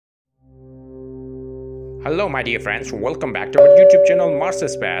Hello my dear friends, welcome back to our YouTube channel Mars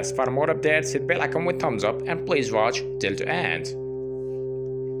Space. For more updates, hit bell icon with thumbs up and please watch till the end.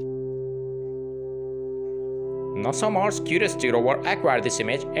 NASA Mars Curiosity Rover acquired this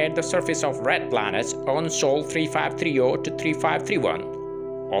image at the surface of red planets on Sol 3530 to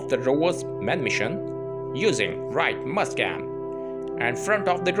 3531 of the rover's main mission using right Mars cam. And front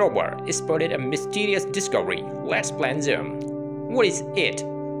of the rover spotted a mysterious discovery. Let's plan zoom. What is it?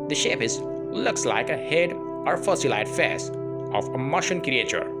 The shape looks like a head or fossilized face of a Martian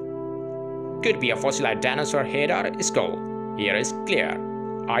creature. Could be a fossilized dinosaur head or skull. Here is clear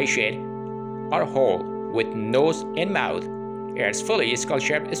eye shade or hole with nose and mouth. It's fully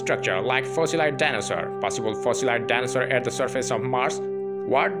skull-shaped structure like fossilized dinosaur. Possible fossilized dinosaur at the surface of Mars.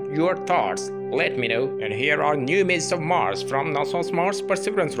 What your thoughts? Let me know. And here are new images of Mars from NASA's Mars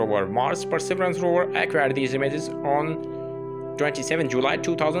Perseverance rover. Mars Perseverance rover acquired these images on 27 July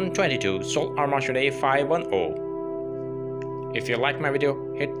 2022, Sol Armation A510. If you like my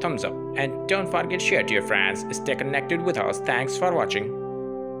video, hit thumbs up and don't forget to share to your friends. Stay connected with us. Thanks for watching.